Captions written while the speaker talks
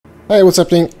Hey, what's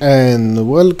happening? And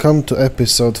welcome to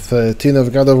episode 13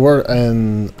 of God of War,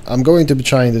 and I'm going to be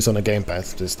trying this on a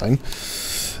gamepad this time.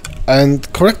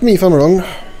 And correct me if I'm wrong,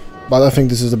 but I think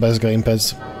this is the best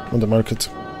gamepads on the market.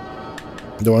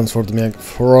 The ones from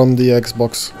the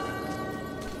Xbox.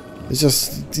 It's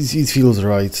just, it feels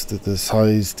right, the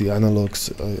size, the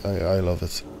analogs, I love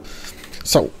it.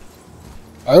 So,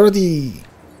 I already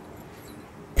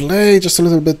played just a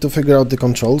little bit to figure out the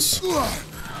controls.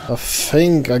 I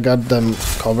think I got them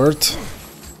covered.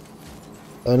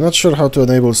 I'm not sure how to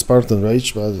enable Spartan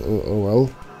Rage, but oh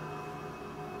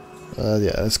well.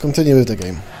 Yeah, let's continue with the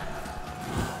game.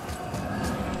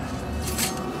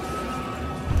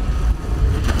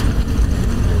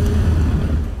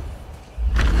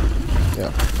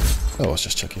 Yeah, I was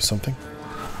just checking something.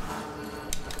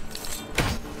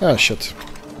 Ah, shit.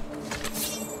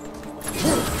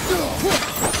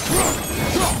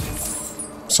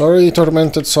 Sorry,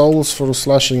 tormented souls, for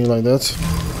slashing you like that.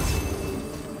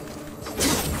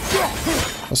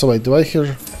 Also, wait, do I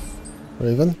hear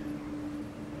Raven?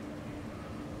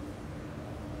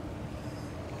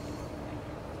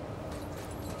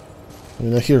 I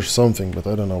mean, I hear something, but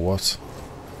I don't know what.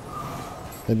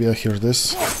 Maybe I hear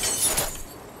this.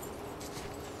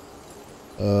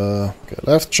 Okay,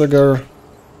 left trigger.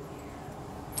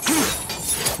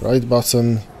 Right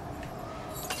button.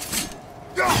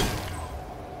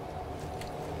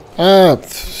 Ah,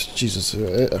 Jesus.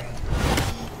 I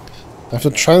have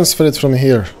to transfer it from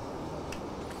here.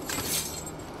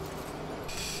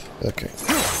 Okay.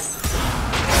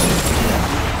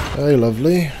 Very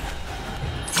lovely.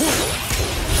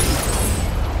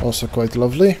 Also quite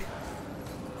lovely.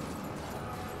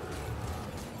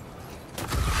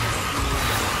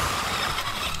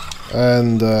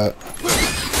 And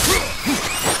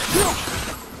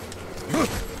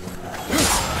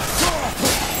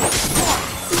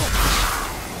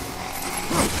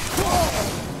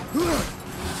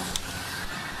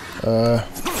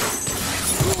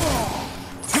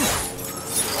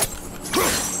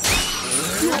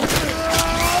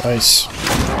nice.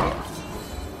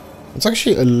 It's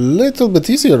actually a little bit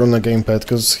easier on a gamepad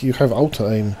because you have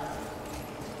auto aim.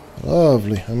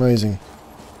 Lovely, amazing.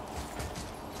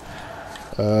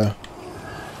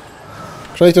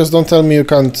 Kratos, don't tell me you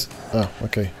can't. Ah,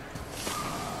 okay.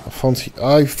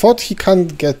 I thought he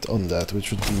can't get on that,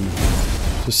 which would be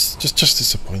just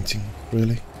disappointing,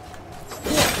 really.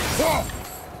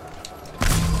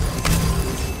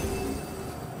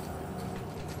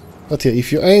 But yeah,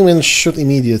 if you aim and shoot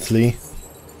immediately,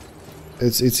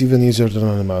 it's even easier than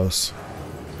on a mouse.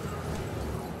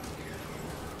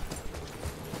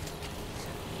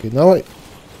 Okay,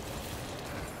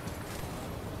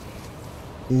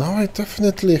 now I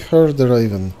definitely heard the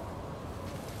Raven.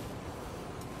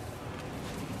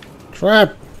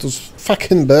 Crap! Those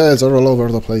fucking birds are all over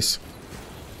the place.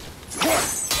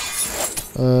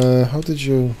 How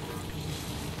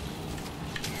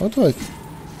do I...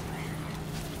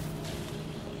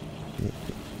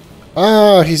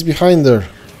 Ah, he's behind there.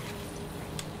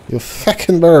 You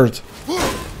fucking bird.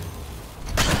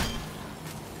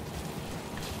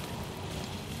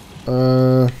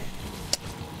 I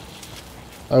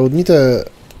would need a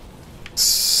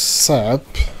sap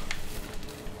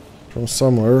from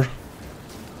somewhere,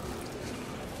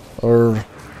 or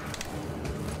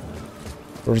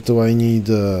do I need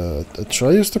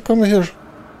Atreus to come here?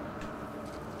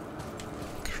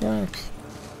 Crap.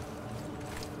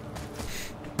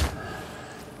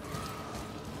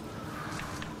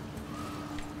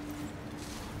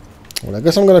 Well, I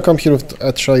guess I'm gonna come here with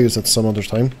Atreus at some other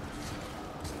time.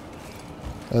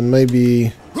 And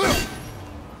maybe...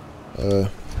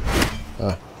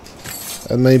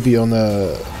 and maybe on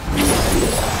a...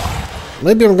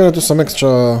 Maybe I'm gonna do some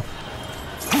extra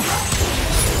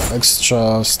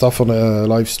stuff on a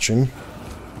live stream.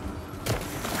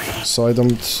 So I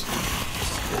don't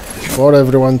bore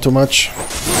everyone too much.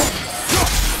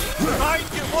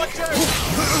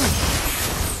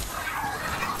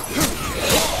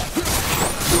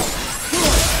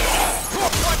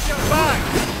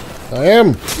 I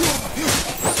am.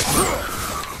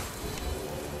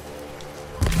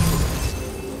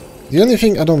 The only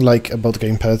thing I don't like about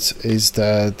gamepads is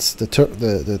that the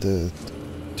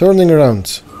turning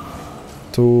around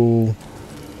to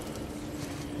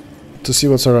see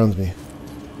what's around me,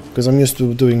 because I'm used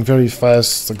to doing very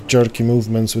fast, like jerky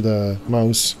movements with a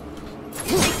mouse,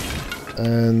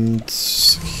 and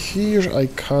here I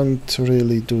can't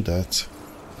really do that.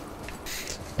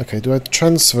 Okay, do I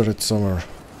transfer it somewhere?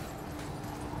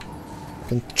 I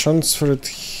can transfer it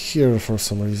here for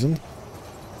some reason.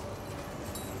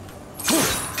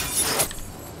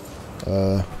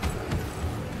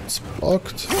 It's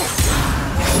blocked.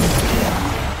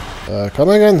 Come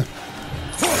again.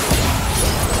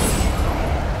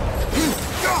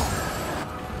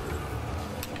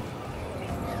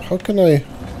 How can I...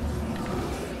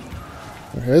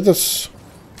 Okay, that's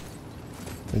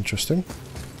interesting.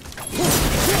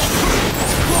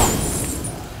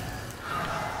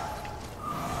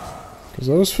 Because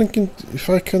I was thinking if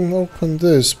I can open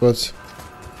this, but...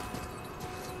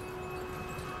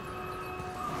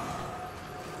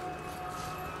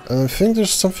 I think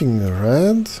there's something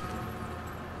red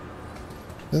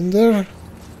in there.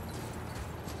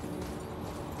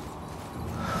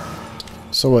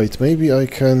 So wait, maybe I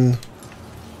can...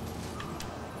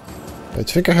 I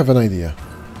think I have an idea.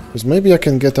 Because maybe I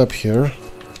can get up here.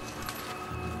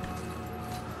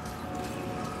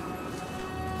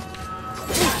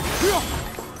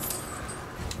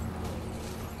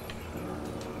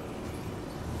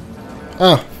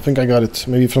 Ah, I think I got it.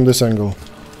 Maybe from this angle.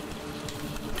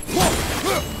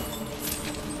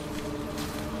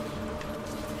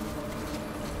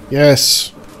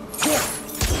 Yes!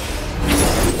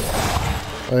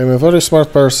 I am a very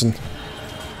smart person.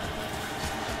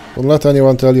 Don't let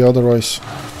anyone tell you otherwise.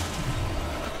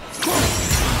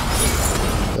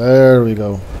 There we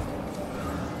go.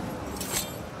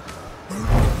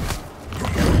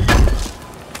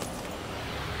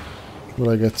 What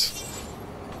do I get?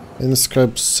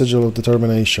 Inscribed Sigil of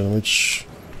Determination, which...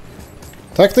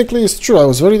 technically is true, I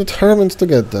was very determined to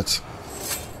get that.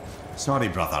 Sorry,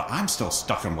 brother, I'm still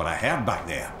stuck on what I heard back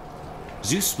there.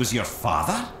 Zeus was your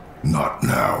father? Not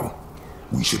now.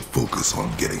 We should focus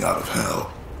on getting out of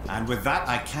hell. And with that,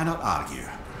 I cannot argue.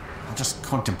 I'll just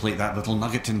contemplate that little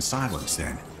nugget in silence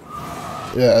then.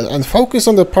 Yeah, and focus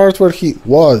on the part where he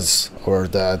was our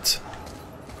dad.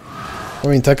 I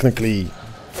mean, technically,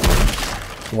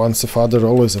 once a father,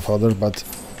 always a father, but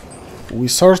we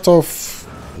sort of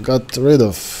got rid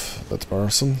of that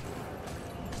person.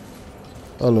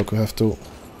 Oh look, we have to...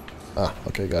 Ah,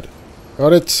 okay, got it.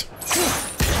 Got it!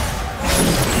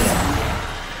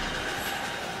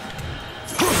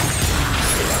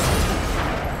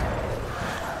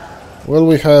 Will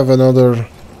we have another...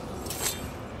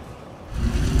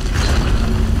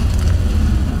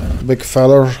 big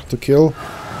feller to kill?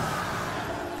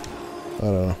 I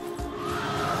don't know.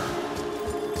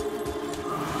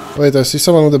 Wait, I see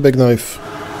someone with a big knife.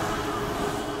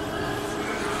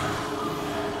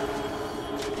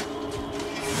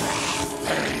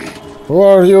 Who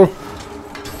are you?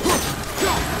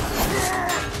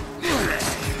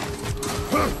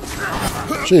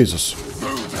 Jesus.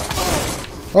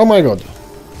 Oh my god.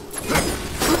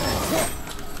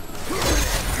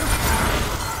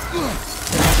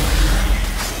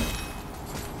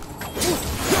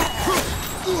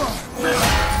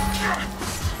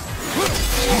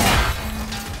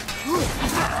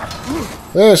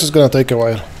 This is gonna take a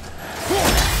while.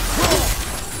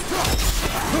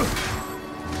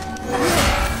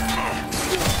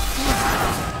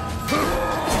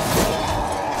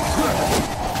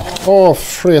 Oh,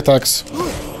 3 attacks.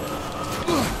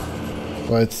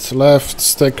 Wait, left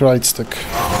stick, right stick.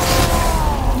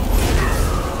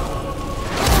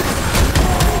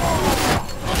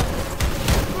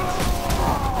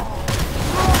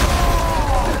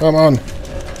 Come on.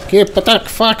 Keep attack,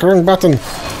 fuck, wrong button.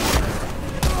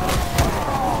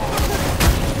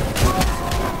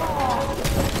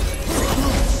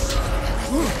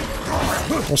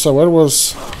 So where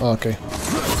was... Oh, okay.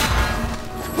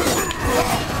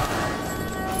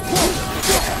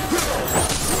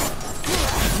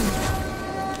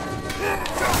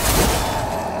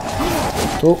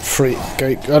 Oh, 3.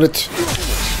 Okay, got it.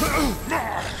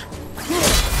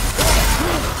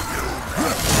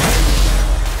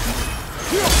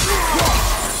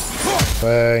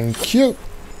 Thank you.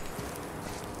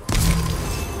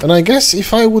 And I guess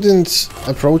if I wouldn't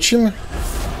approach him...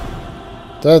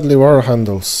 Deadly war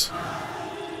handles.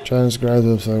 Challenge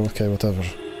granted. Okay, whatever.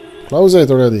 Close it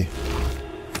already.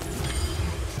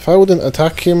 If I wouldn't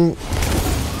attack him,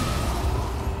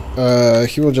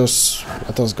 he would just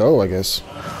let us go, I guess.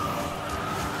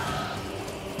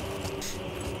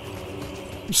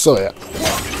 So yeah.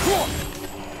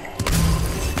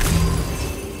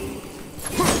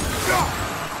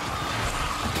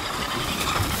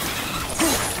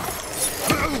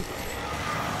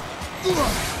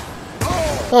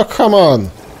 Oh, come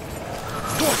on!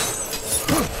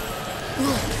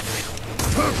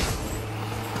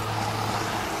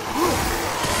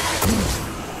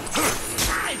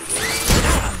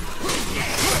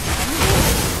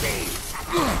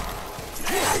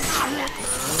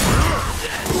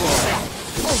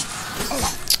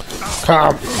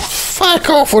 Come! Fuck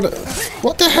off with it!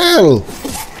 What the hell?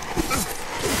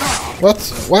 What?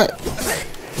 What?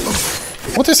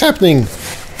 What is happening?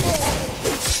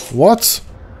 What?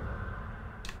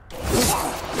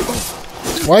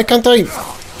 Why can't I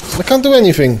can't do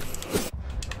anything.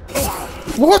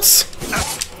 What?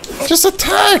 Just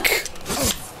attack!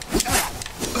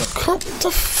 What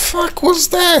the fuck was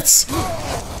that?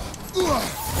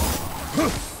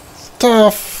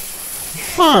 The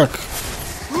fuck?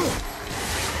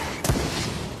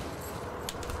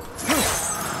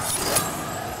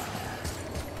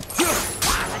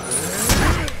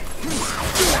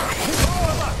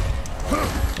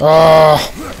 Ah!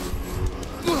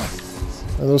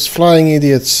 Those flying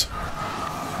idiots.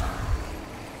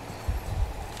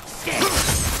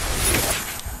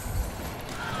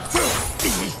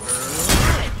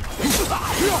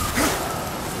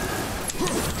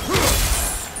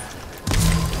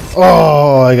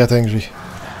 Oh, I got angry.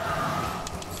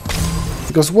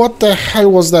 Because what the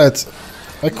hell was that?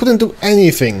 I couldn't do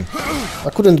anything.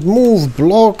 I couldn't move,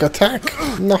 block, attack,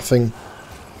 nothing.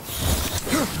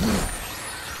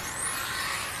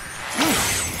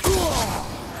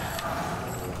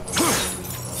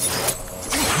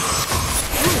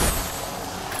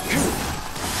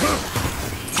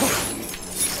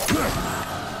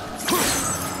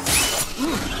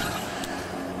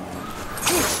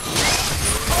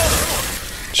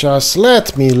 Just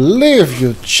let me live,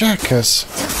 you jackass!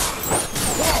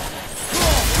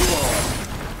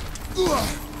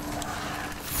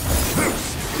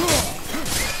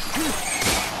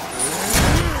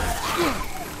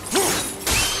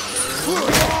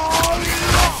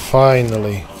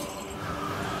 Finally.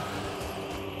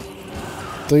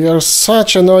 They are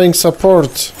such annoying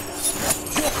support.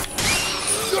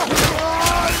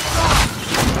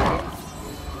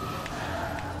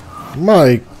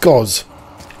 My God.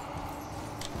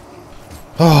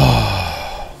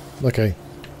 Ah, okay.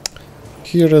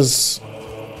 Here is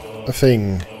a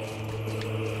thing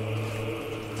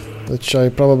which I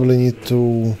probably need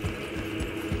to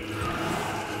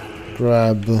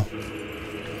grab.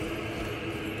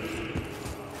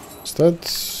 Is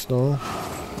that... no?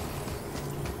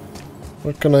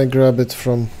 Where can I grab it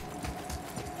from?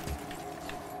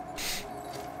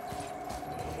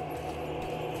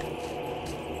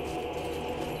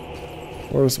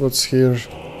 What's here?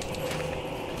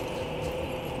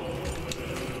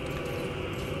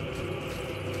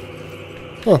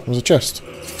 Oh, there's a chest.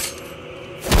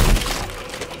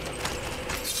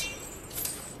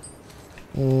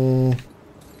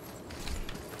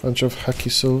 Bunch of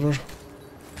hacky silver.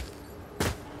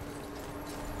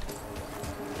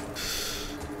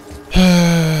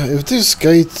 If this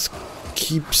gate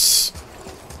keeps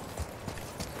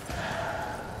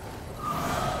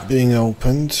being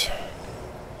opened...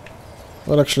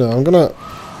 well, actually, I'm gonna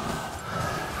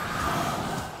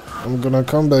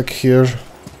come back here.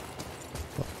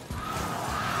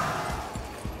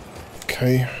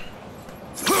 Okay.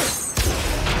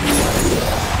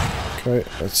 Okay,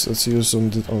 let's use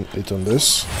it on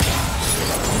this.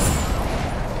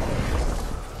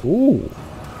 Ooh.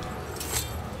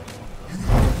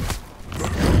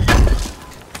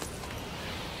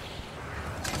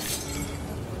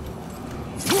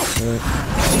 Okay.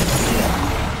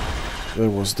 There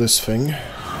was this thing.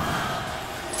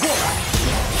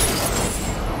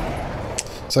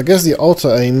 So I guess the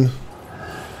auto aim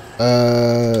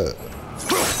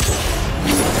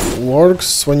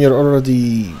works when you're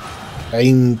already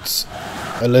aimed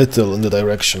a little in the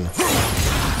direction.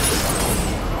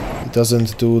 It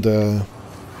doesn't do the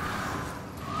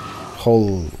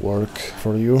whole work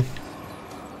for you.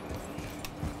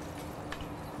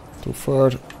 Too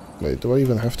far. Wait, do I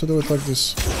even have to do it like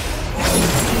this?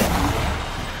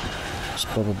 It's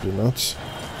probably not.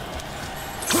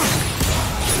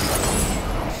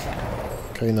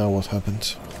 Okay, now what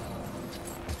happened?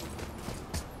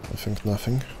 I think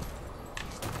nothing.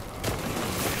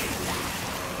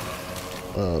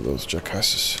 Oh, those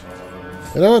jackasses.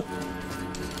 You know what?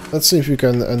 Let's see if we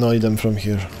can annoy them from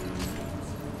here.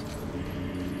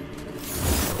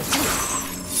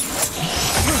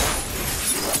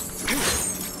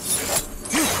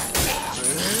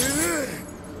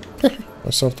 I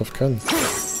sort of can.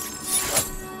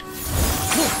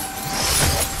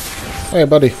 Hey,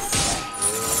 buddy.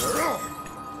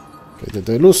 Okay,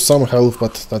 they lose some health,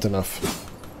 but not enough.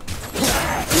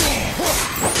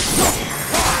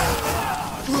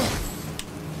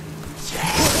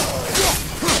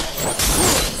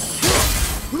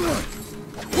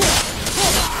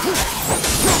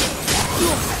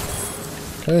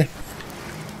 Okay.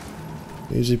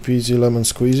 Easy peasy lemon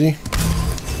squeezy.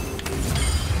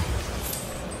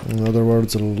 In other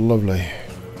words, lovely.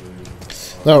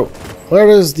 Now, where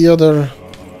is the other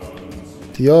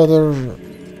the other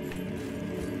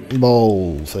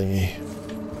ball thingy.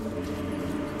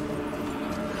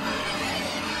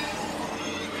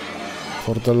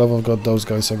 For the love of God, those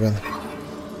guys again.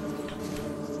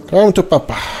 Come to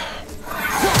Papa.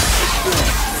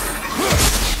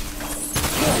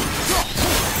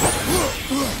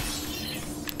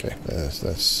 Okay,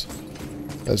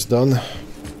 that's done.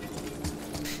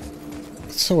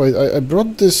 So I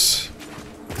brought this.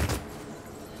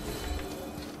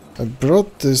 I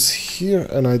brought this here,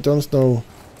 and I don't know.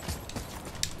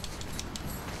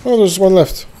 Oh, there's one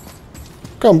left.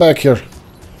 Come back here.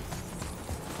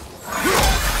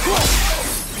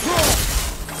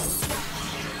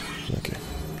 Okay.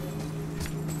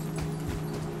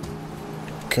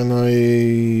 Can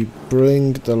I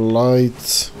bring the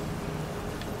light?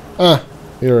 Ah,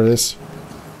 here it is.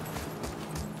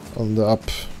 On the up.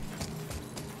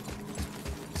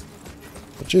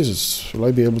 But Jesus, will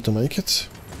I be able to make it?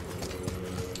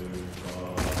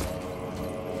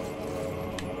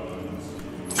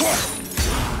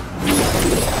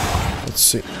 Let's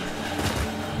see.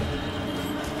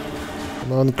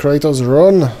 Come on, Kratos,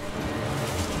 run!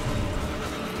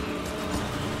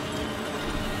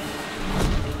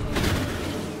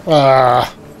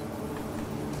 Ah!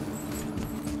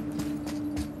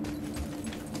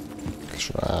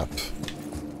 Crap.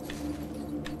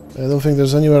 I don't think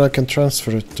there's anywhere I can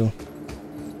transfer it to.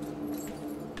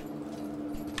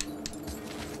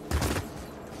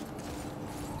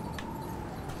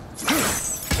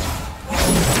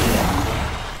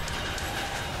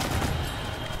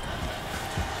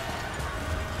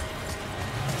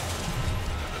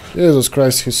 Jesus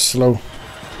Christ, he's slow.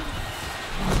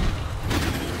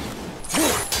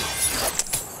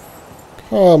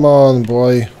 Come on,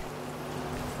 boy.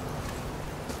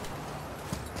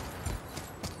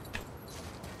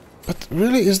 But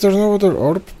really, is there no other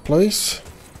orb place?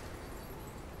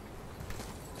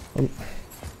 I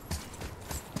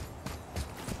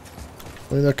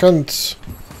mean, I can't...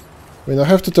 I mean, I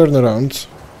have to turn around.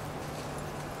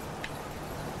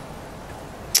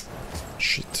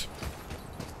 Shit.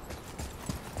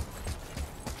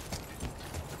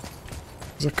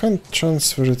 I can't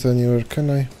transfer it anywhere,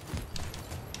 can I?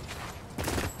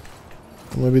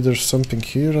 Maybe there's something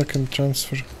here I can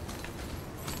transfer.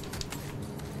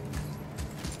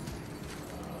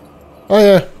 Oh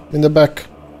yeah, in the back.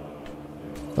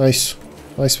 Nice.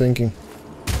 Nice thinking.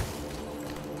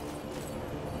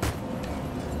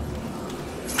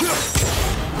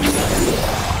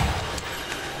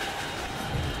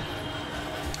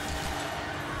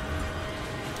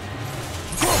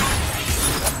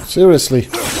 Seriously.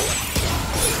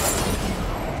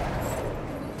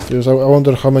 Because I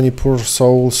wonder how many poor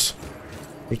souls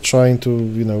are trying to,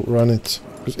 you know, run it.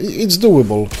 Because it's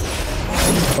doable.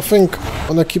 I think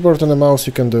on a keyboard and a mouse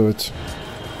you can do it.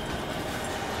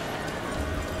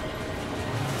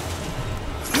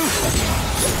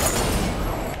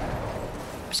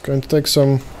 It's going to take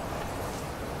some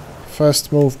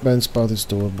fast movements, but it's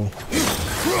doable.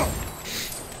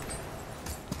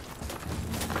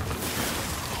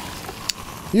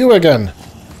 You again!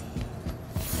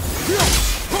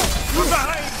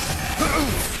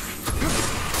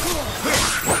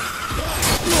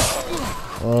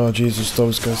 Oh Jesus,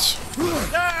 those guys.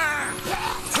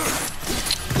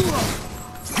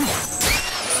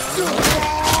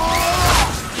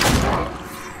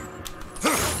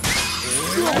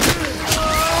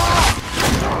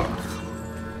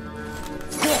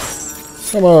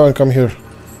 Come on, come here.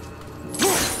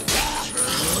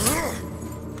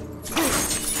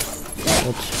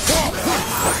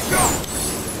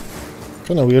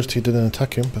 Kinda weird he didn't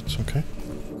attack him, but okay.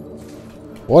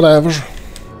 Whatever.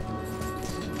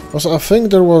 Also, I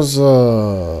think there was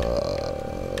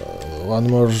one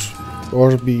more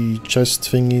orby chest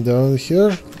thingy down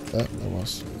here. Yeah, there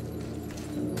was.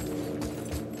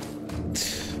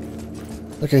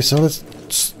 Okay, so let's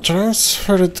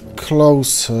transfer it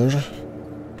closer.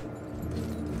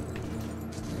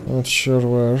 Not sure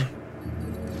where.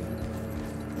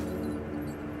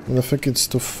 And I think it's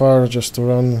too far just to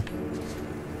run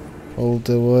all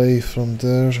the way from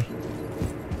there.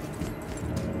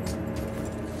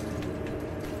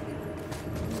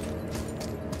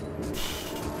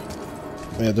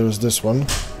 Yeah, there's this one.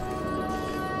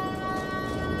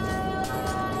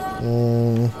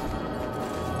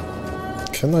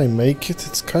 Can I make it?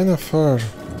 It's kind of far.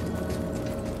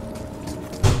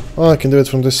 Oh, I can do it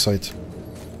from this side.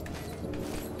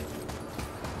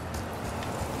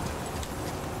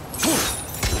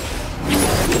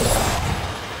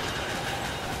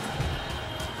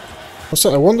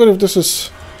 Also, I wonder if this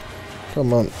is...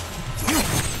 Come on.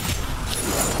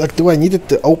 Like, do I need it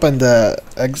to open the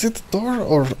exit door,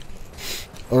 or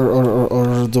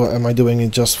am I doing it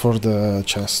just for the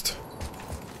chest?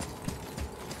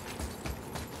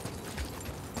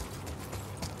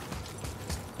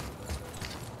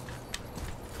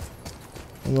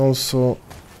 And also,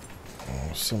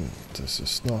 this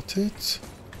is not it.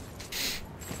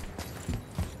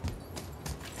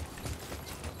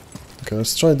 Okay,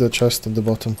 let's try the chest at the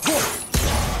bottom.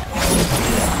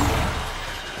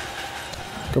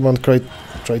 Come on,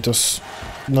 Kratos.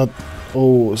 Not.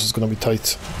 Oh, this is gonna be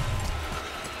tight.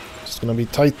 It's gonna be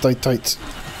tight.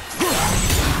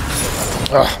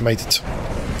 Ah, made it.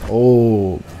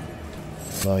 Oh,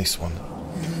 nice one.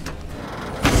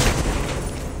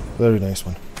 Very nice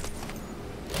one.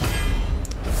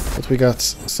 But we got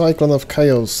Cyclone of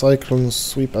Chaos, Cyclone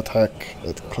Sweep Attack.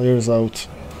 It clears out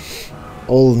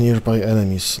all nearby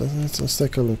enemies. Let's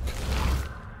take a look.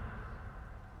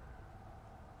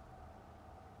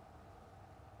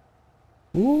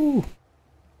 Ooh.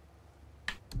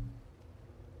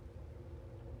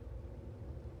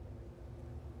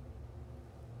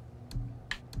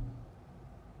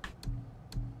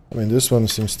 I mean, this one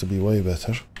seems to be way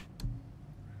better.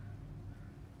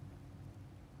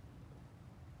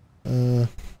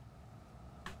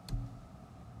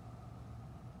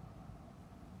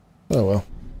 Oh well.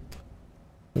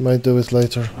 We might do it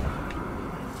later.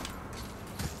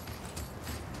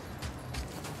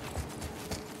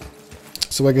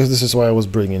 So I guess this is why I was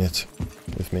bringing it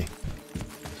with me.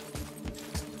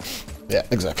 Yeah,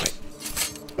 exactly.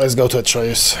 Let's go to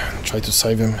Atreus and try to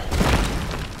save him.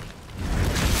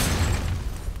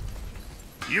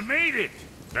 You made it!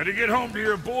 Better get home to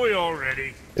your boy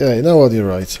already. Yeah, you know what, you're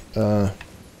right.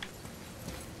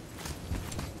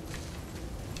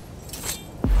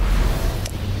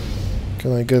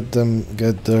 Can I get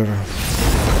there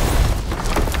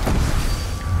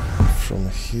from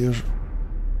here?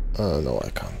 No, I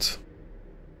can't.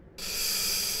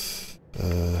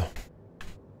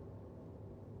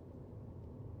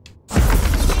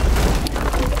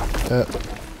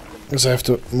 Because I have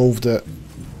to move the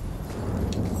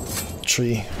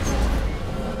tree.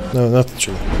 No, not the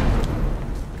tree.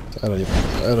 I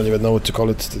don't even know what to call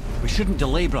it. We shouldn't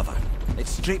delay, brother.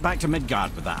 It's straight back to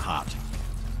Midgard with that heart.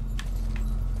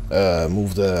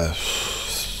 Move the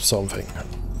something.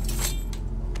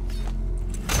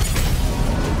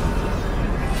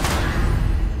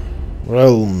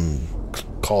 Realm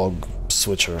cog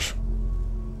switcher.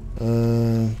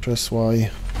 Press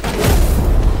Y.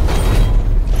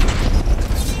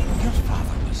 Your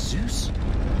father was Zeus?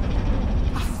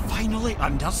 I finally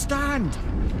understand.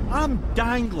 I'm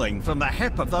dangling from the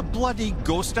hip of the bloody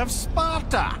ghost of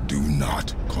Sparta. Do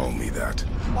not call me that.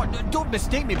 Oh, don't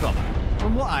mistake me, brother.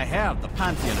 From what I heard, the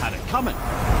Pantheon had it coming.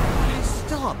 It's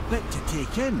still a bit to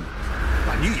take in.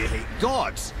 I knew you hate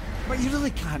gods, but you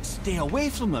really can't stay away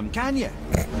from them, can you?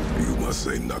 You must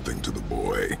say nothing to the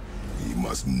boy. He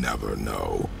must never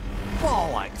know.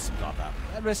 Bollocks, brother.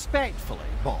 Respectfully,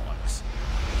 bollocks.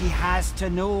 He has to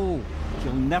know.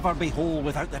 He'll never be whole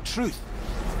without the truth.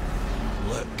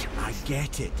 Look, I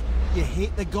get it. You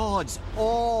hate the gods.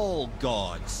 All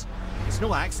gods. It's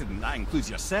no accident that includes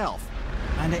yourself.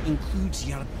 And it includes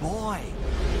your boy.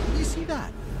 You see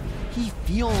that? He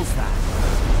feels that.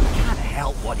 He can't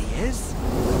help what he is.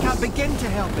 He can't begin to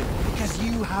help it because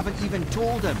you haven't even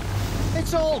told him.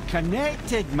 It's all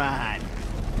connected, man.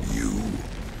 You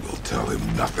will tell him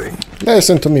nothing.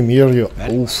 Listen to me, Mirio.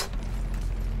 Oof.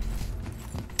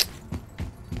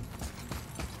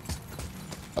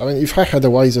 I mean, if I had the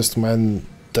wisest man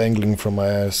dangling from my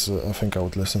ass, I think I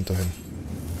would listen to him.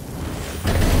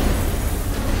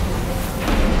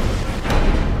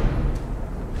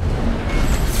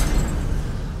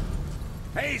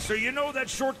 Hey, so you know that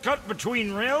shortcut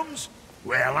between realms?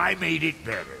 Well, I made it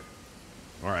better.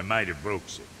 Or I might have broke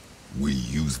it. We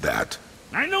use that.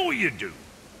 I know you do.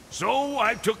 So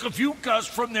I took a few cuss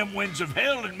from them winds of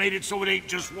hell and made it so it ain't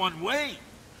just one way.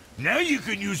 Now you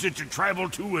can use it to travel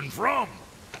to and from.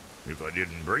 If I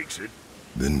didn't break it.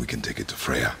 Then we can take it to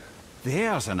Freya.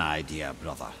 There's an idea,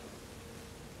 brother.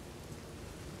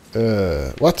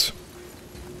 What?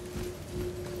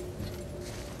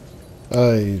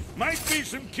 Might be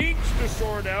some kinks to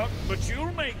sort out, but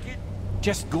you'll make it.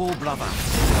 Just go, brother.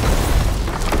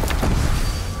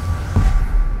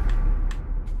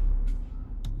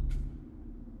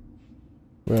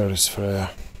 Where is Freya?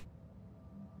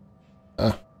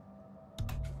 Ah.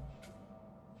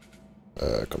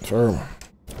 Confirm.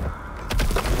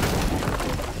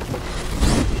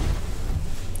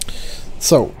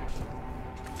 So.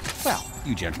 Well,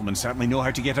 you gentlemen certainly know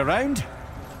how to get around.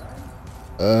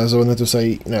 So I wanted to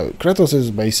say, Kratos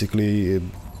is basically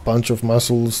bunch of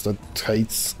muscles that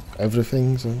hates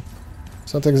everything, so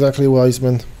it's not exactly wise,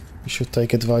 man. You should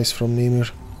take advice from Mimir.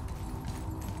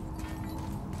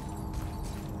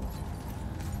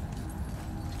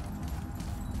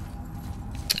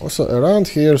 Also, around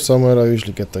here somewhere I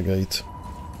usually get the gate.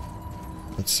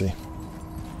 Let's see.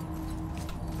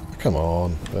 Come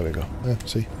on, there we go. Yeah,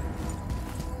 see.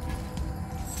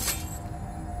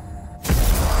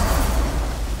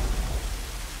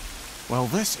 Well,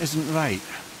 this isn't right.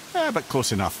 But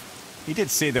close enough. He did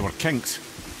say there were kinks.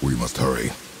 We must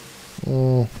hurry.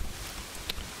 Oh,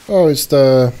 it's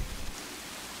the...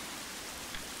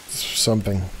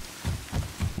 something.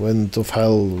 Wind of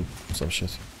hell, some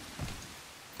shit.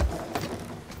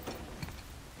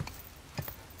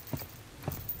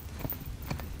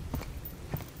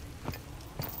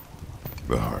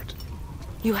 The heart.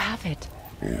 You have it.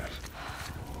 Yes.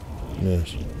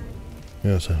 Yes.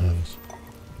 Yes, I have it.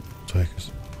 Take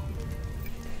it.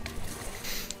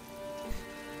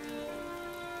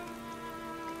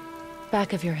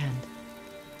 Back of your hand.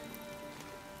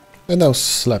 And now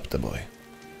slap the boy.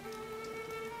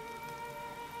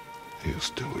 He is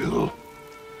still ill.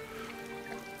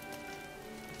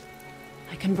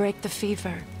 I can break the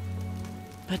fever.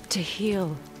 But to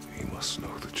heal... He must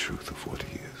know the truth of what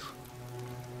he is.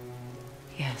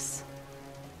 Yes.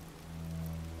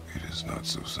 It is not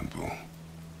so simple.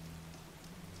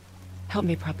 Help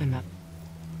me prop him up.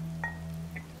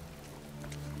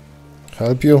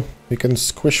 Help you? You can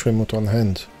squish him with one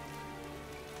hand.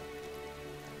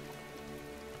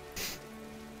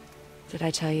 Did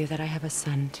I tell you that I have a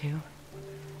son, too?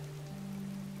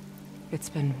 It's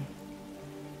been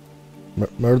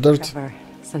Murdered? forever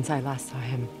since I last saw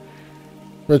him.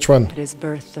 Which one? At his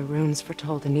birth, the runes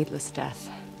foretold a needless death.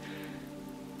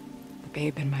 The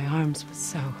babe in my arms was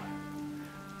so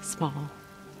small,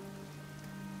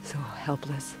 so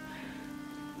helpless.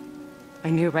 I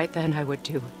knew right then I would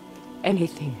do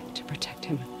anything to protect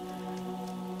him,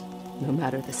 no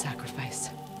matter the sacrifice.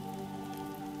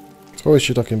 What is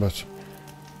she talking about?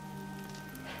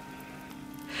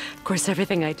 Of course,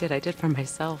 everything I did for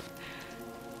myself.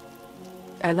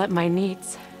 I let my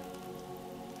needs,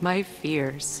 my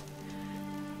fears,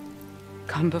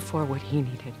 come before what he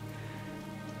needed.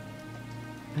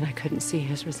 And I couldn't see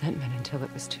his resentment until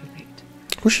it was too late.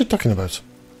 Who's she talking about?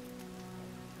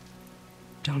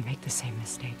 Don't make the same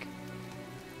mistake.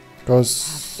 Have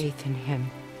Because faith in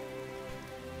him.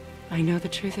 I know the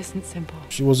truth isn't simple,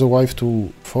 she was a wife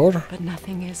to Thor? but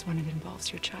nothing is when it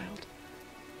involves your child.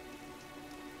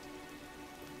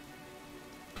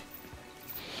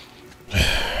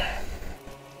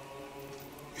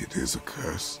 It is a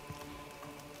curse.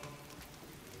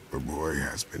 The boy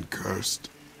has been cursed.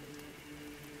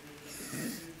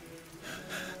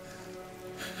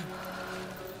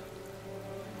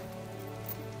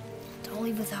 Don't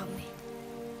leave without me.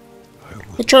 I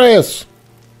will. Atreus!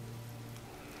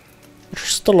 You're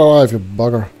still alive, you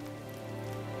bugger.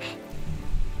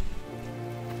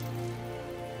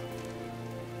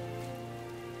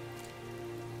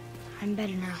 I'm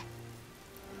better now.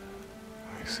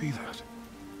 I see that.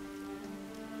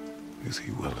 Is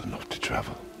he well enough to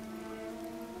travel?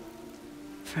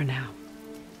 For now.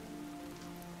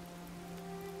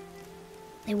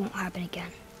 It won't happen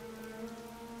again.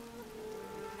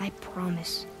 I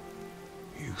promise.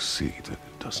 You see that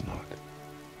it does not.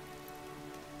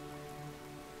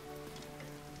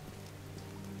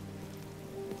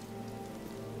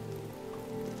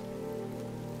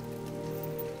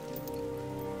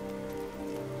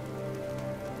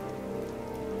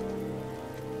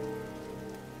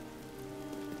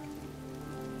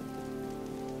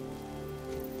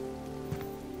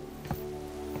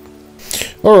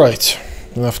 Alright,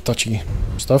 enough touchy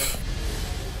stuff.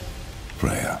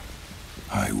 Freya,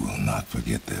 I will not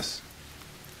forget this.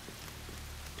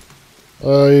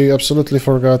 I absolutely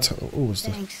forgot. Who was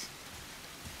that? Thanks.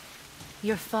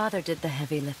 Your father did the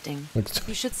heavy lifting.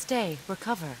 You should stay,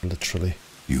 recover. Literally.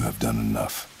 You have done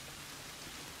enough.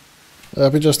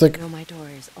 We just take. You know my door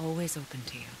is always open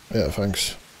to you. Yeah,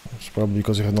 thanks. It's probably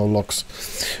because you had no locks.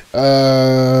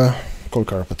 Cold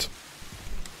carpet.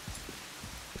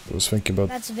 I was thinking about.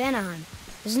 That's Vanaheim,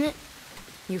 isn't it?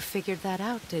 You figured that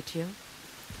out, did you?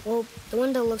 Well, the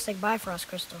window looks like Bifrost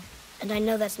crystal. And I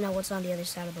know that's not what's on the other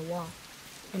side of the wall.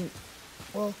 And,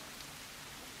 well,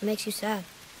 it makes you sad.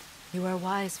 You are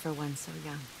wise for one so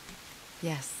young.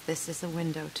 Yes, this is a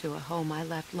window to a home I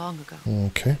left long ago.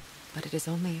 Okay. But it is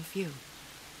only a view.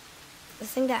 The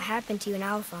thing that happened to you in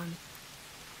Alphon,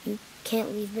 you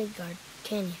can't leave Midgard,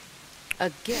 can you? A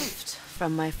gift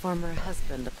from my former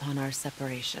husband upon our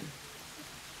separation.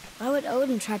 Why would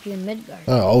Odin trap you in Midgard?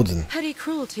 Ah, Odin. Petty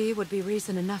cruelty would be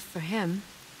reason enough for him.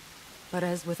 But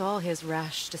as with all his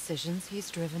rash decisions,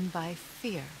 he's driven by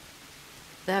fear.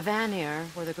 The Vanir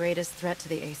were the greatest threat to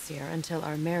the Aesir until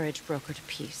our marriage brokered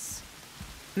peace.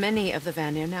 Many of the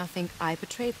Vanir now think I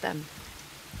betrayed them.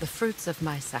 The fruits of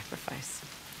my sacrifice.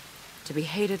 To be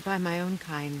hated by my own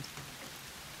kind.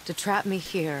 To trap me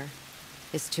here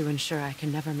is to ensure I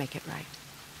can never make it right.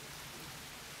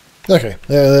 Okay,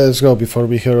 let's go before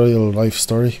we hear a real life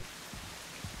story.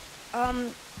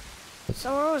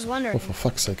 So I was wondering, Oh, for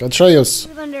fuck's sake. Atreus! you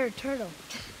live under a turtle.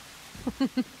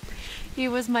 He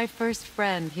was my first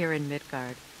friend here in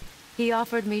Midgard. He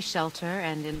offered me shelter,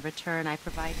 and in return I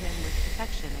provide him with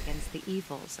protection against the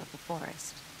evils of the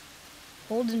forest.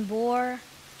 Golden boar,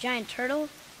 giant turtle.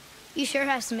 You sure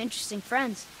have some interesting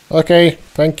friends. Okay,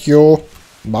 thank you.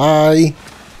 Bye.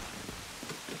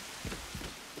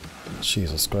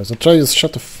 Jesus Christ. Atreus,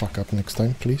 shut the fuck up next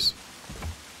time, please.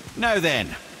 Now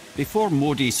then, before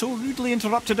Modi so rudely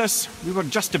interrupted us, we were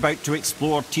just about to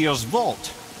explore Tyr's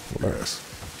vault. Yes.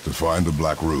 To find the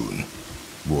Black Rune.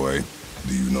 Boy,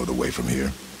 do you know the way from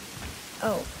here?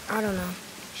 Oh, I don't know.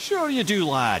 Sure you do,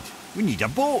 lad. We need a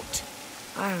boat.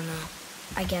 I don't know.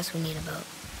 I guess we need a boat.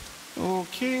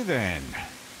 Okay then.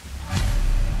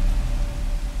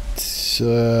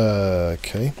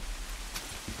 Okay.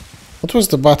 What was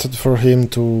the button for him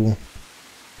to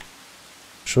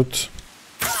shoot?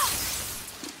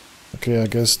 Okay, I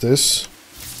guess this.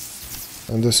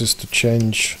 And this is to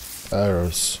change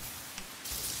arrows.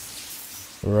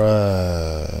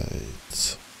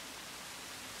 Right.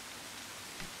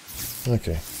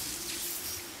 Okay.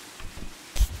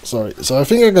 Sorry. So I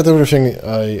think I got everything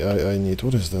I need.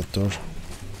 What is that door?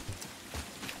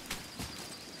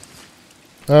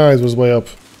 Ah, it was way up.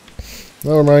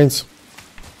 Never mind.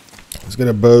 Let's get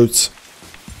a boat.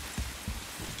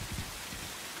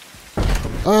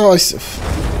 Oh, I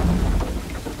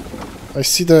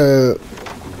see the...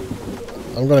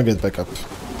 I'm gonna get back up.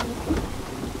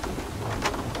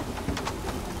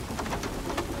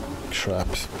 Crap.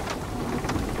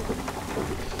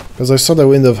 Because I saw the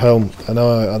Wind of Helm, and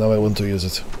now I want to use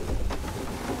it.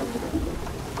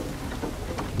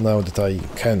 Now that I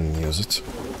can use it.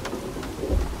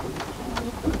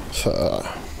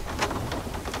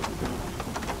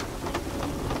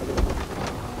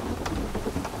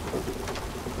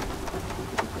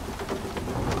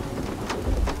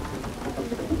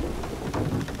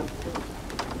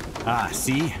 Ah,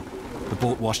 see? The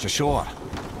boat washed ashore.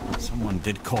 Someone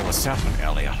did call a serpent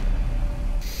earlier.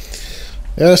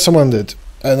 Yeah, someone did.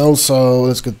 And also,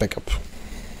 let's get back up.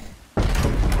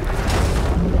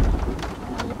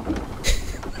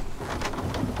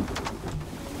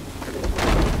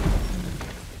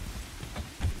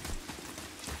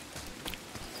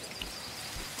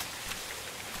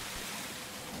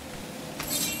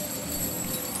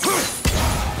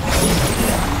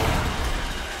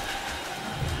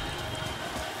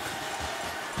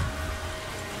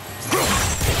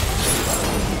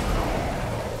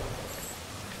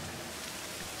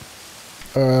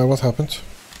 What happened?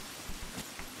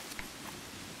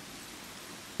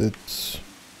 Did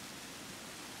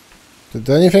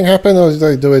anything happen, or did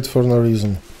I do it for no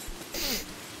reason?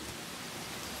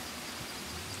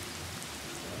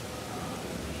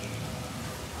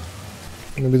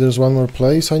 Maybe there's one more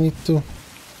place I need to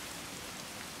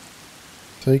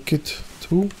take it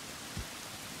to?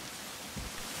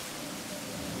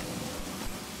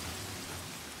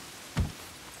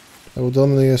 I would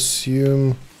only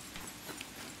assume...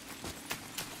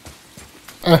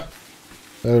 Ah!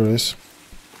 There it is.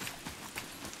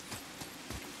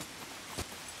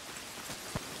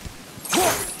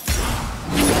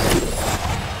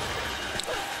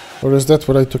 Or is that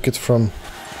where I took it from?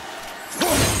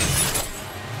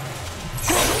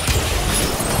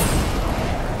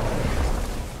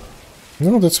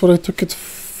 No, that's where I took it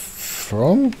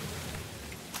from?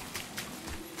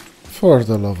 For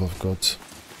the love of God.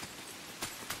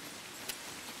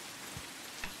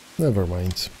 Never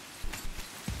mind.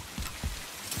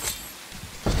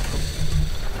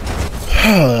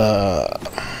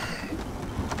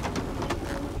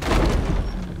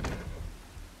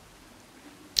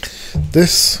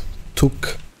 This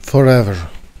took forever.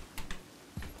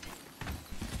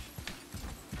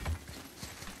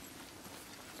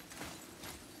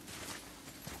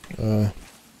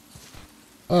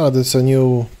 That's a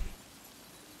new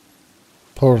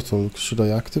portal. Should I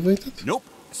activate it? Nope,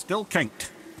 still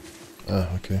kinked. Ah,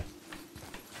 okay.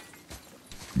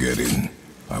 Get in.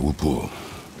 I will pull.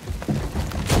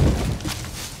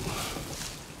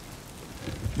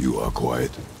 You are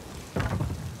quiet.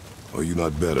 Are you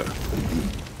not better?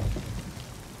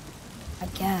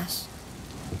 guess.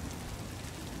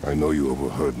 I know you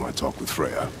overheard my talk with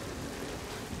Freya.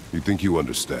 You think you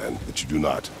understand, but you do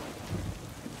not.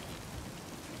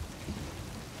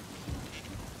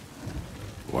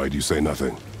 Why do you say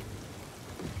nothing?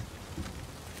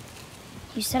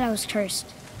 You said I was cursed.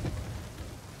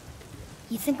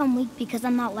 You think I'm weak because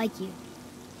I'm not like you.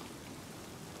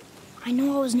 I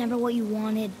know I was never what you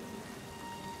wanted.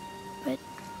 But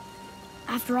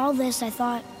after all this, I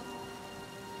thought...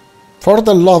 For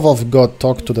the love of God,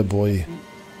 talk to the boy.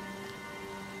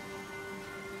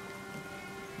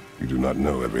 You do not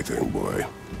know everything, boy.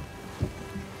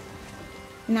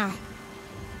 No.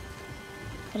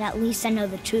 But at least I know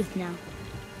the truth now.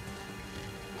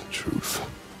 The truth.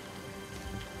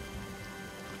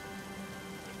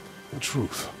 The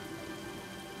truth.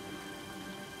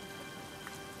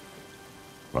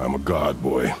 I am a god,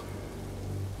 boy.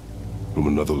 From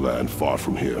another land far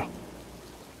from here.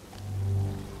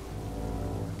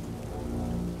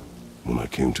 When I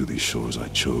came to these shores, I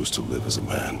chose to live as a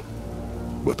man.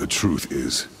 But the truth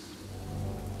is,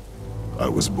 I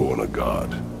was born a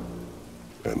god.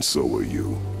 And so were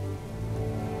you.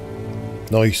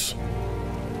 Nice.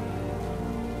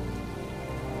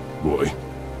 Boy,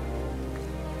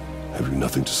 have you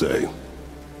nothing to say?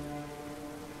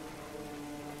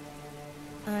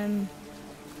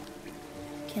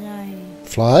 Can I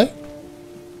Fly?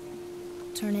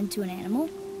 turn into an animal?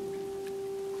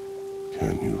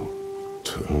 Can you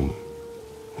turn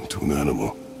into an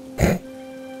animal?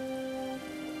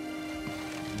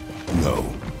 No.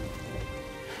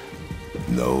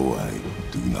 No, I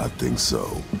do not think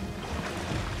so.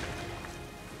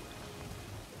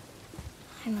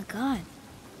 I'm a god.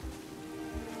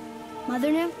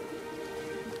 Mother knew?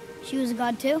 She was a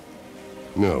god too?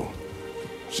 No.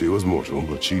 She was mortal,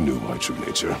 but she knew my true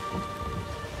nature.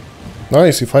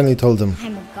 Nice, you finally told them.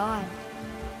 I'm a god.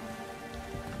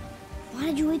 Why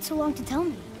did you wait so long to tell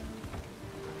me?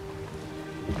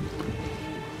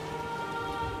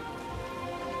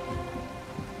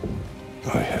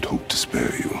 I had hoped to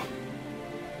spare you.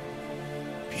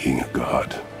 Being a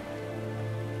god,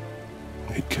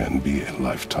 it can be a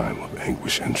lifetime of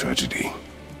anguish and tragedy.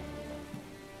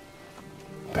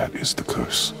 That is the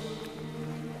curse.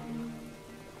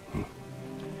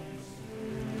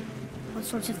 What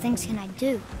sorts of things can I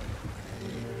do?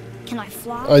 Can I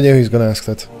fly? I knew he's gonna ask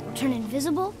that. Or turn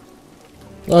invisible?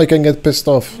 I can get pissed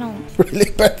off I don't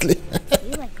really badly.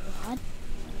 feel like a god.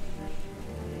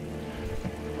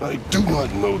 I do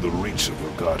not know the reach of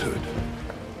your godhood.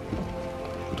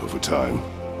 But over time,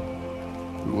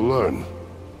 we will learn.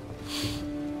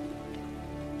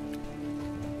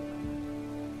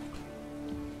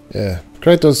 Yeah,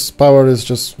 Kratos' power is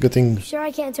just getting Sure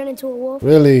I can't turn into a wolf?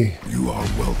 really, You are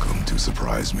welcome to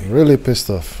surprise me. really pissed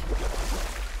off.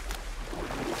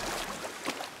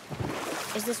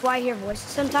 Is this why I hear voices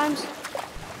sometimes?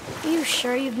 Are you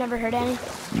sure you've never heard any?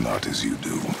 Not as you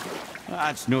do.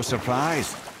 That's no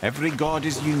surprise. Every god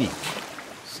is unique.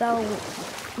 So,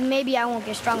 maybe I won't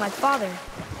get strong like Father,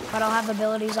 but I'll have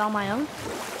abilities all my own?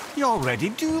 You already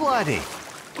do, laddie.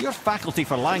 Your faculty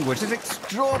for language is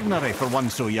extraordinary for one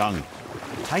so young.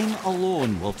 Time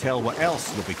alone will tell what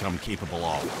else you'll become capable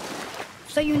of.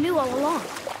 So you knew all along?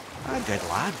 I did,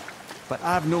 lad. But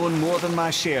I've known more than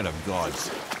my share of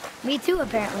gods. Me too,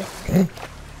 apparently.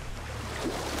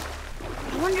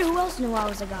 I wonder who else knew I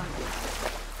was a god.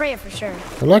 Freya for sure.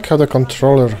 I like how the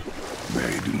controller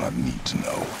They do not need to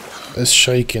know. is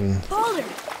shaking Father!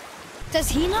 Does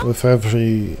he know? with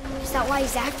every Is that why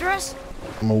he's after us?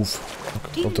 move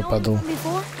Do you of the know paddle. him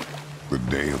before? The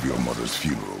day of your mother's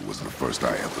funeral was the first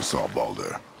I ever saw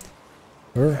Balder.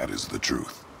 Her? That is the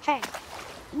truth. Hey,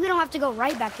 we don't have to go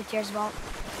right back to Tyr's vault,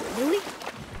 do we?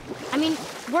 I mean,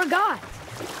 we're gods.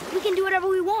 We can do whatever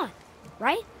we want,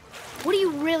 right? What do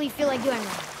you really feel like doing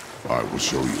right now? I will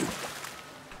show you.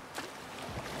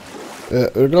 Yeah,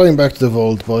 we're going back to the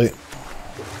vault, boy.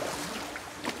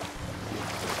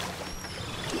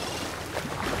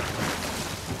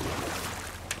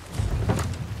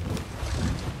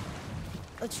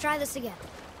 Let's try this again,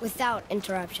 without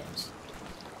interruptions.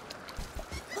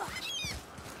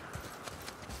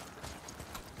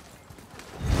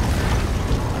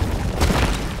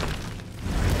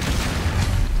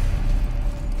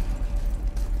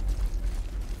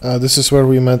 This is where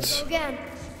we met Go again.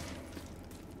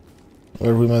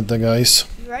 the guys.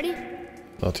 You ready?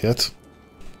 Not yet.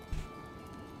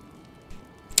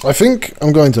 I think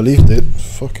I'm going to leave it.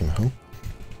 Fucking hell.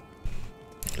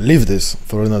 Leave this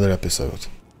for another episode.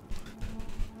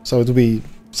 So it'll be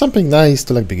something nice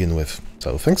to like begin with.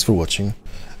 So thanks for watching,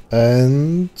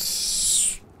 and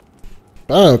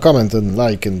I don't know, comment and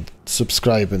like and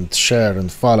subscribe and share and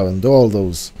follow and all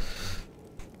those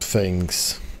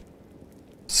things.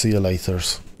 See you later.